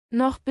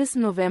Noch bis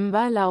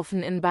November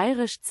laufen in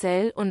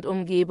Bayrischzell und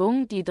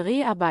Umgebung die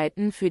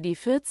Dreharbeiten für die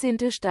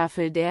 14.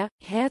 Staffel der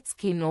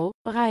Herzkino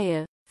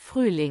Reihe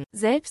Frühling.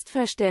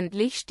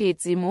 Selbstverständlich steht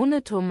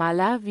Simone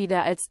Thomalla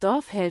wieder als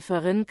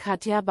Dorfhelferin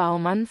Katja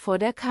Baumann vor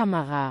der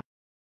Kamera.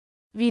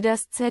 Wie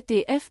das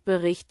ZDF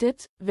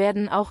berichtet,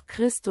 werden auch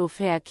Kristo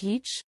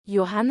Ferkic,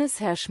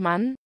 Johannes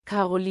Herrschmann,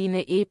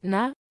 Caroline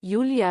Ebner,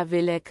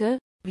 Willecke,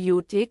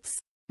 Beautx,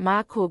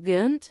 Marco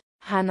Girnt,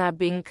 Hanna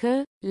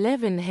Binke,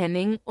 Levin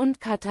Henning und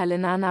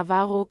Catalina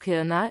Navarro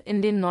Kirner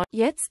in den neuen.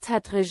 Jetzt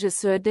hat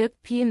Regisseur Levin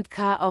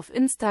Henning auf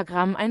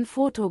Instagram ein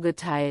Foto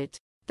geteilt,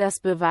 das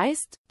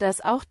beweist,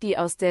 dass auch die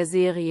aus der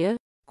Serie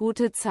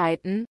Gute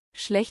Zeiten,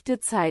 schlechte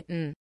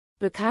Zeiten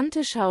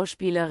bekannte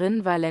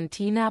Schauspielerin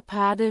Valentina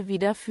Pahde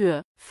wieder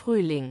für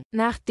Frühling.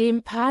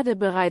 Nachdem Pahde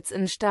bereits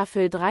in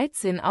Staffel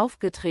 13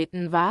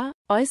 aufgetreten war,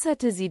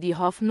 äußerte sie die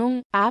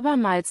Hoffnung,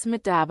 abermals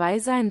mit dabei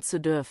sein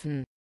zu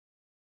dürfen.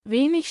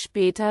 Wenig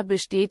später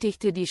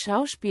bestätigte die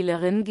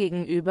Schauspielerin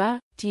gegenüber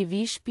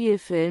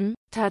TV-Spielfilm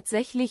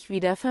tatsächlich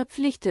wieder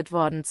verpflichtet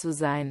worden zu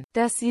sein.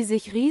 Dass sie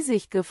sich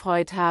riesig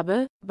gefreut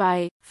habe,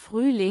 bei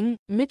Frühling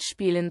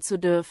mitspielen zu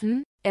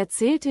dürfen,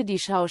 erzählte die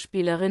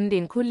Schauspielerin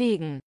den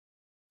Kollegen.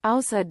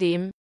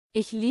 Außerdem: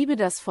 Ich liebe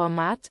das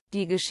Format,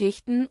 die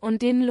Geschichten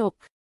und den Look.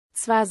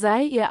 Zwar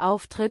sei ihr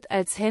Auftritt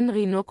als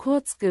Henry nur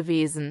kurz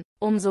gewesen,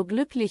 umso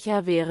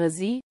glücklicher wäre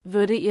sie,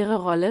 würde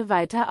ihre Rolle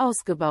weiter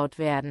ausgebaut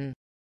werden.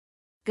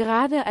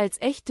 Gerade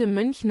als echte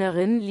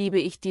Münchnerin liebe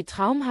ich die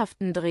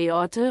traumhaften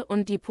Drehorte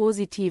und die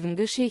positiven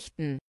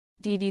Geschichten,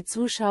 die die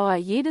Zuschauer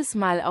jedes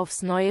Mal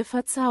aufs Neue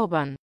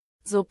verzaubern.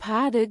 So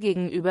Pahde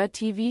gegenüber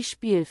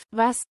TV-Spiel.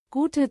 Was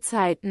Gute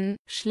Zeiten,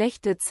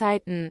 schlechte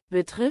Zeiten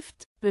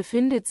betrifft,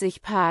 befindet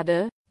sich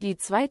Pahde, die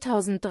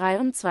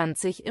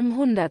 2023 im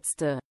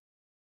 100.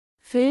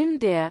 Film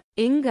der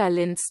Inga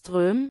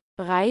Lindström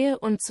Reihe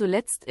und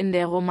zuletzt in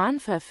der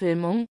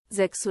Romanverfilmung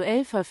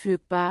Sexuell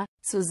verfügbar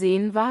zu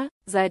sehen war,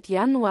 seit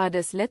Januar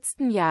des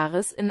letzten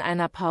Jahres in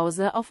einer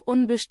Pause auf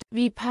unbestimmt.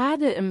 Wie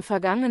Pahde im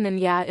vergangenen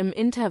Jahr im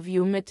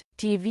Interview mit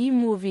TV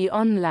Movie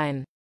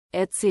Online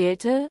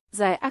erzählte,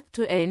 sei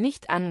aktuell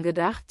nicht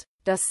angedacht,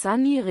 dass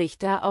Sunny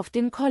Richter auf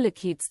den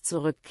Kollekiez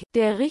zurückkehrt.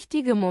 Der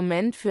richtige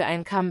Moment für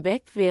ein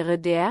Comeback wäre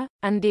der,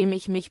 an dem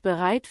ich mich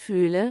bereit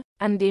fühle,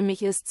 an dem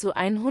ich es zu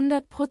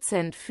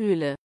 100%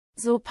 fühle,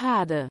 so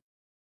Pahde.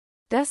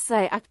 Das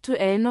sei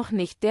aktuell noch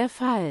nicht der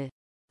Fall.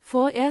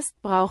 Vorerst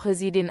brauche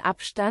sie den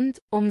Abstand,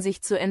 um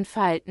sich zu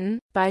entfalten,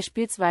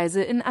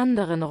 beispielsweise in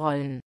anderen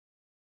Rollen.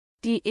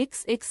 Die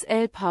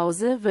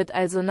XXL-Pause wird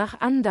also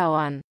noch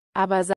andauern, aber